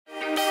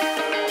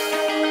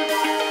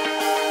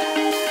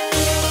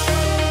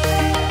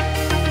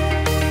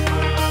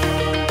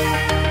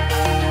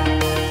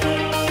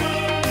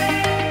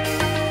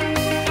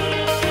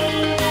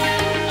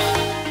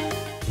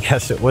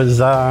guess it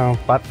was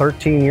about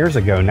 13 years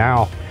ago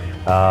now.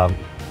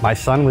 My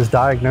son was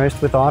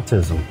diagnosed with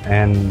autism,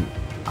 and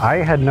I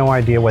had no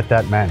idea what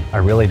that meant. I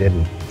really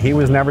didn't. He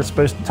was never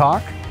supposed to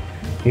talk.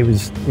 We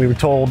were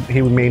told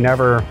he may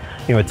never,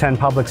 attend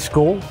public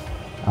school.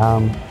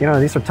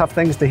 These are tough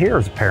things to hear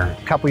as a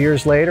parent. A couple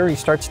years later, he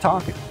starts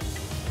talking.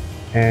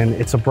 And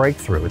it's a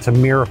breakthrough. It's a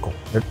miracle.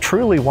 It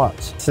truly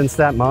was. Since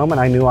that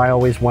moment, I knew I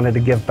always wanted to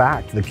give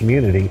back to the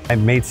community. I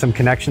made some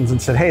connections and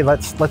said, hey,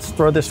 let's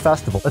throw this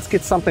festival. Let's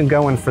get something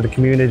going for the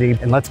community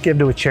and let's give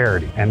to a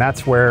charity. And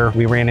that's where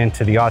we ran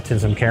into the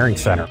Autism Caring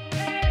Center.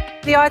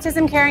 The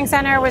Autism Caring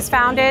Center was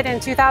founded in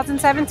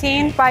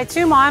 2017 by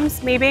two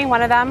moms, me being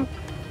one of them,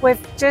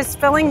 with just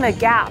filling the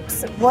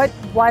gaps. What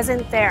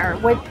wasn't there?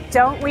 What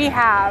don't we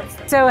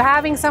have? So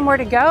having somewhere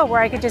to go where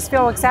I could just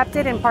feel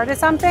accepted and part of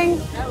something,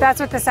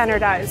 that's what the center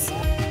does.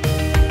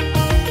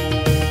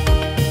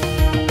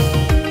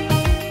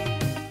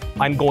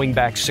 I'm going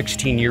back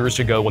 16 years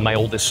ago when my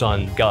oldest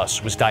son,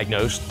 Gus, was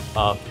diagnosed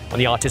on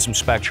the autism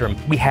spectrum.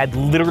 We had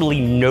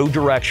literally no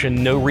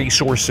direction, no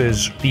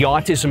resources. The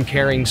Autism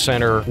Caring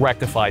Center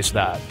rectifies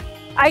that.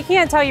 I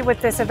can't tell you what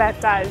this event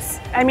does.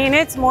 I mean,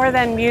 it's more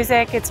than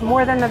music, it's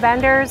more than the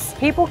vendors.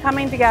 People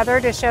coming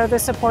together to show the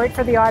support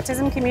for the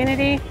autism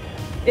community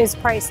is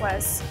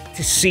priceless.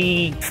 To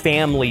see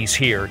families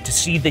here, to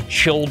see the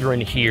children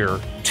here,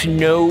 to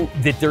know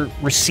that they're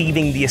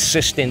receiving the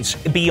assistance.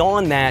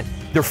 Beyond that,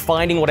 they're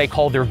finding what I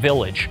call their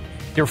village.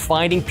 They're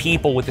finding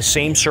people with the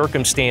same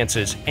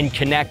circumstances and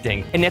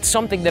connecting. And that's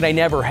something that I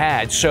never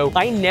had. So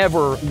I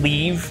never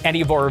leave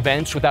any of our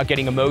events without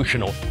getting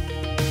emotional.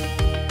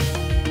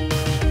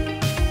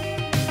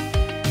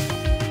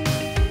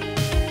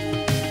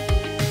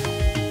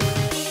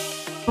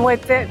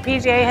 What the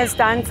PGA has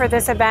done for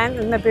this event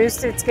and the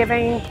boost it's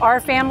giving our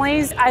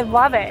families, I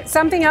love it.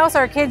 Something else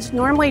our kids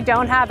normally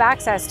don't have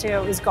access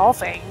to is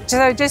golfing.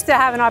 So just to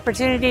have an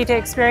opportunity to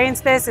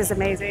experience this is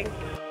amazing.